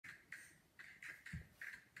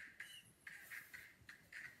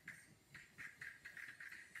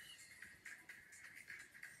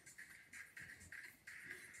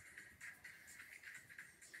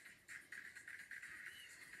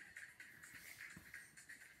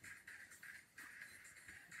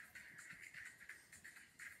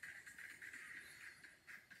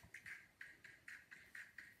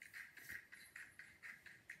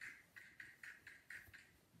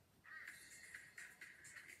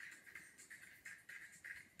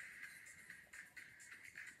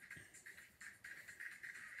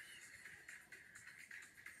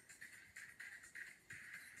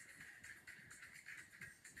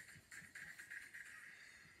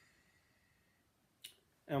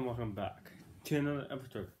and welcome back to another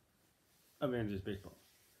episode of Andrew's Baseball.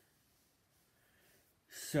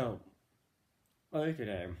 So, earlier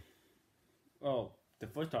today, the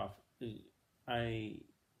first off, I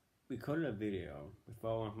recorded a video with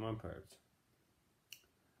all of my parts,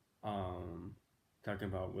 talking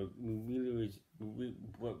about what relievers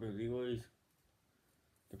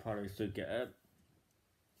the Padres should get,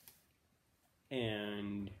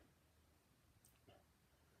 and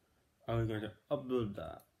I was going to upload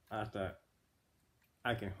that after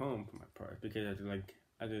I get home from my parts because I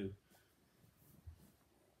had to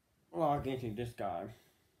log into this guy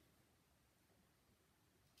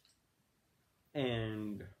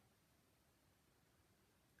and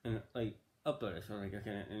upload it. So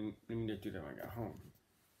okay, and let me just do that when I got home.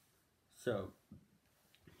 So,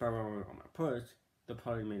 while we're on my parts, the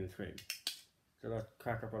Padres made a trade. So let's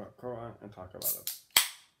crack up on a Quran and talk about it.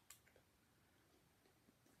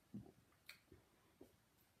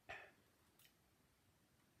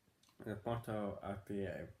 The Ponto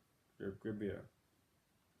FBA, the Gribia.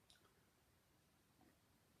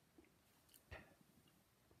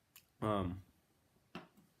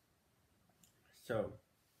 So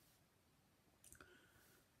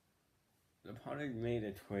the Padres made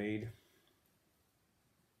a trade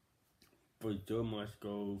for Joe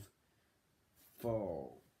Musgrove for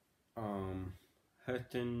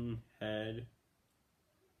Hudson Head,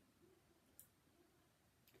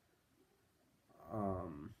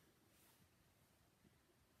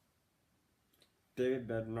 David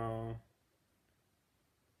Bednar,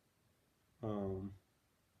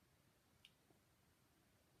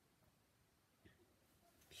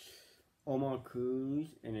 Omar Cruz,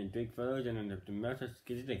 and then Drake Fellows, and then the Mets are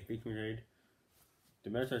trade. The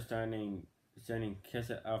Mets are sending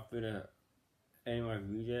Kessa outfitter Anwar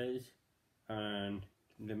Rodriguez, and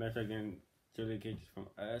the Mets are getting Julie Cages from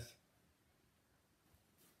us.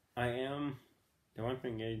 The one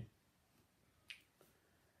thing is,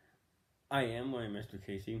 I am wearing Mr.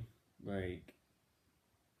 Casey. I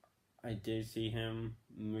did see him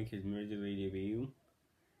make his Major League debut,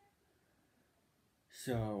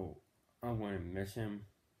 so I'm gonna miss him.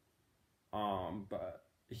 But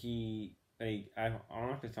he, I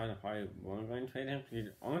honestly thought I probably wasn't going to trade him because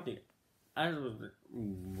honestly, I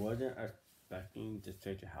wasn't expecting this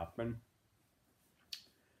trade to happen.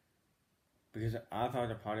 Because I thought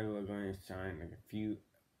the Padres were going to sign a few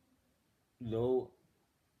low-end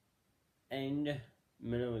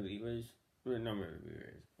middle relievers. Well, not middle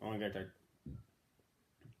relievers. I want to get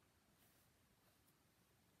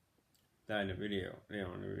that in the video.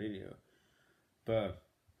 On the video. But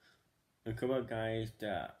a couple of guys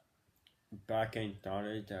that back-end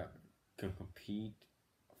starters that can compete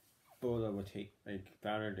for the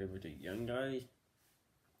battle with the young guys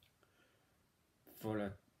for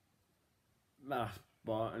the last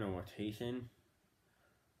spot in a rotation.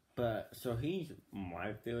 But so he's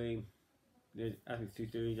my theory. There's actually two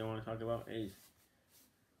theories I want to talk about. Is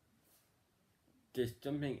there's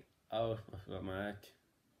something else with Lamont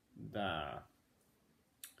that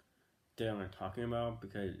they're not talking about,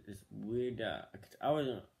 because it's weird that I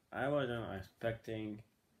wasn't expecting.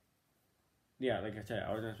 Yeah, like I said,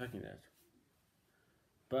 I wasn't expecting this.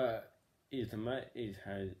 But is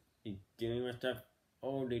dealing with stuff.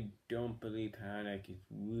 Oh, they don't believe Panic is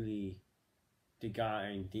really the guy,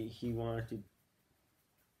 and he wants to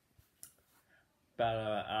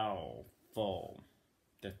battle out for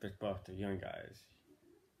the young guys.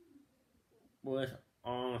 Which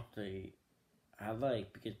honestly, I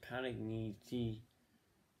like, because Panic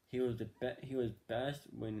he was best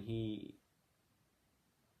when he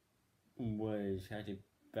had to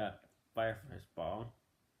fight for his ball.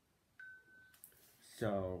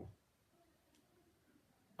 So,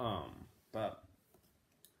 but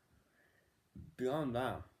beyond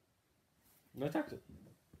that, let's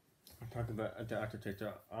talk about the after trade.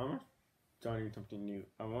 So I'm starting something new.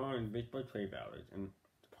 I'm on baseball trade ballots, and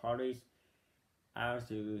the Padres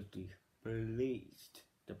absolutely released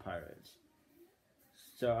the Pirates.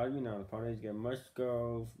 So as you know, the Padres get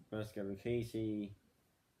Musgrove, Mets get Casey,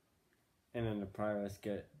 and then the Pirates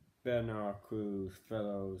get Bednar, Cruz,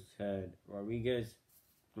 Fellows, Head, Rodriguez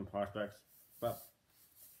from prospects. But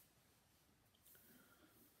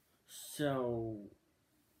so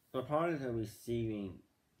the Padres are receiving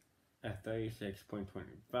a 36.20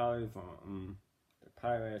 value from the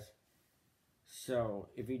Pirates. So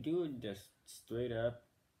if you do just straight up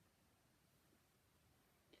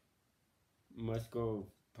Musgrove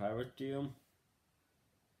Pirates deal,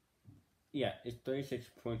 yeah, it's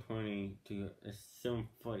 36.20 to a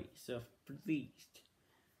 740. So fleeced.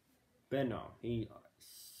 Bednar, he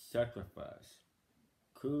sacrificed.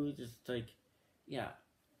 Cruz is yeah,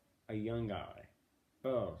 a young guy,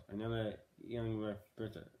 both another young left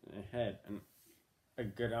person ahead, and a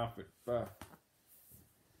good outfit, but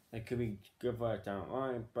it could be good for us down the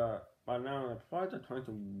line. But right now, the Padres are trying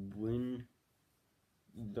to win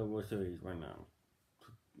the World Series right now.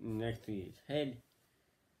 Next to his head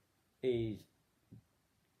is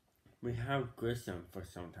we have Grissom for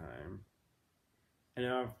some time, and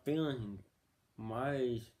our feeling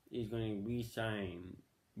Myers is going to re-sign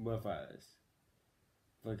with us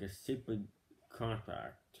for like a super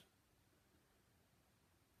contract,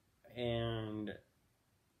 and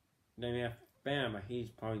then we have Bam, but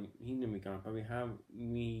he's gonna be gone. But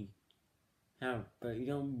but you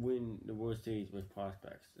don't win the World Series with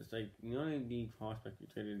prospects. It's like none of these prospects you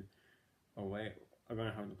traded away are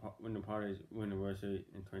gonna have when the Padres win the World Series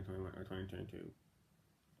in 2021 or 2022.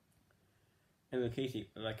 And with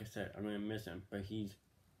Casey, like I said, I'm gonna miss him, but he's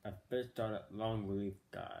a best starter, long relief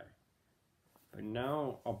guy. But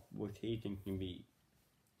now a rotation can be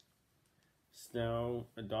Snow,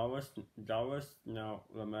 Dallas, Snow,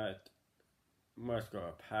 Lamette,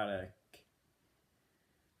 Musgrove, Paddock,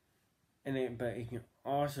 and then, but he can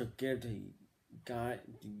also give the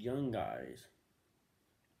young guys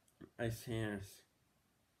a chance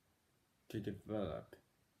to develop.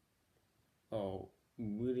 Oh,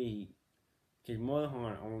 really? Because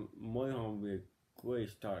Moyhan will be a great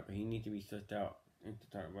start, but he needs to be switched out and to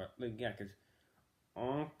start. But like, yeah, because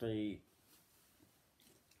honestly,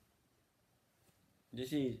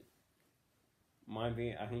 this is my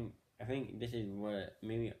view. I think this is what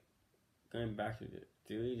maybe going back to the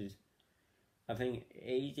series is. I think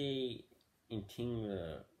AJ and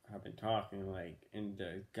Tingler have been talking like, and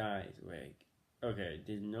the guys like, okay,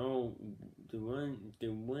 there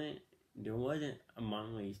wasn't a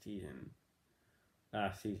minor league season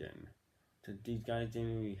last season, so these guys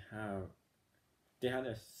didn't really have. They had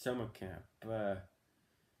a summer camp, but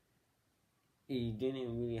he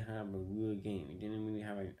didn't really have a real game. He didn't really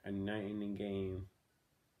have a night inning game.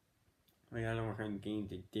 Like, I don't know what kind of games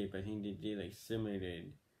they did, but I think they did like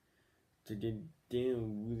simulated. So they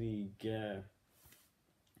didn't really get.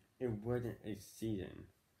 It wasn't a season.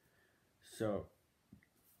 So,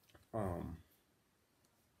 I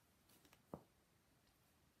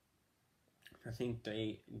think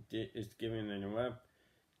it's giving them a rep.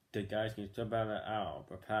 The guys can still battle it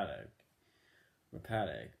out with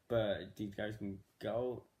Paddock, but these guys can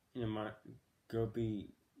go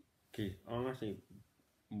be, because honestly,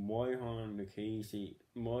 Moyhan, the Casey,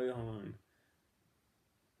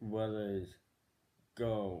 Weathers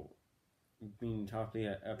go being top three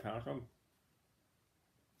at Palestine,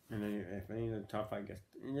 and then if any of the top five gets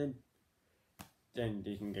in, then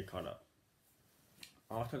they can get caught up.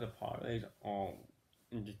 Also, the Padres are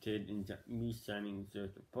interested in re-signing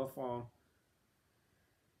Joseph Buffalo.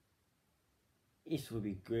 This would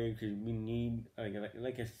be great because we need,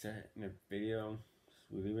 like I said in the video,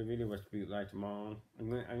 we'll leave a video was to be live tomorrow. I'm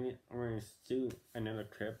gonna shoot another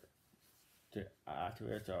clip to add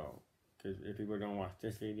to it, so because if people don't watch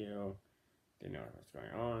this video, they know what's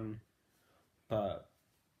going on. But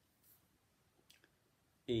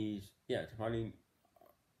the party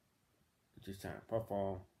just sign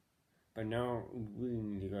Buffalo, but now we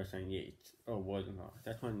need to go sign Yates or Wozenhoff.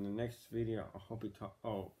 That's one in the next video. I hope we talk.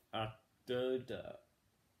 Oh, after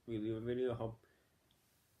we leave a video, I hope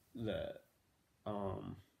the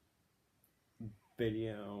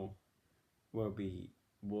video will be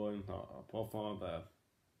Wozenhoff or Buffalo, but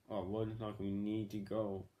Wozenhoff. We need to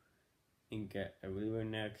go and get a reliever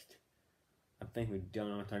next. I think we're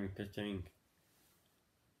done on starting pitching.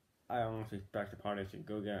 I honestly expect the Padres to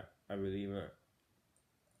go get a reliever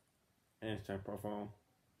and start profile.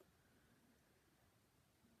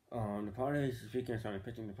 The Padres, speaking of starting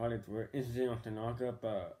pitching, the Padres were interested on Tanaka,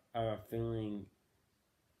 but I have a feeling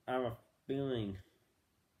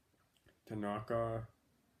Tanaka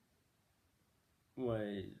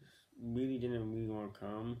didn't really want to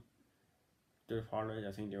come to the Padres.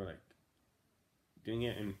 I think they were like doing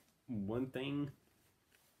it, and one thing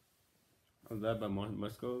I love about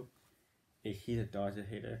Musgrove is he's a Dodger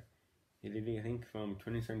hater. He did, I think, from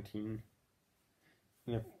 2017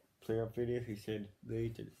 in a playoff video. He said,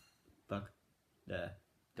 "They should fuck the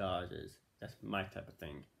Dodgers." That's my type of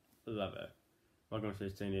thing. Love it. Welcome to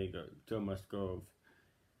San Diego, Joe Musgrove.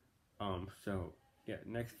 So yeah,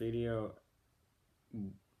 next video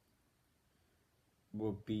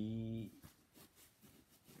will be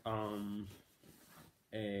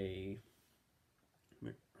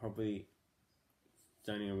hopefully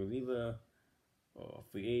signing a reliever or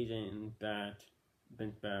free agent bench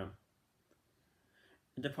bat.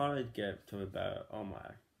 The Padres get to about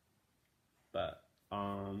but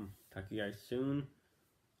talk to you guys soon.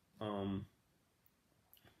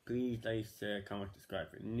 Please like, share, comment, subscribe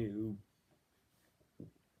if you're new.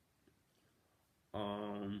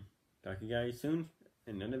 Talk to you guys soon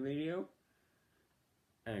in another video.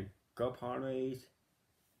 And go Padres.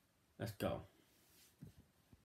 Let's go.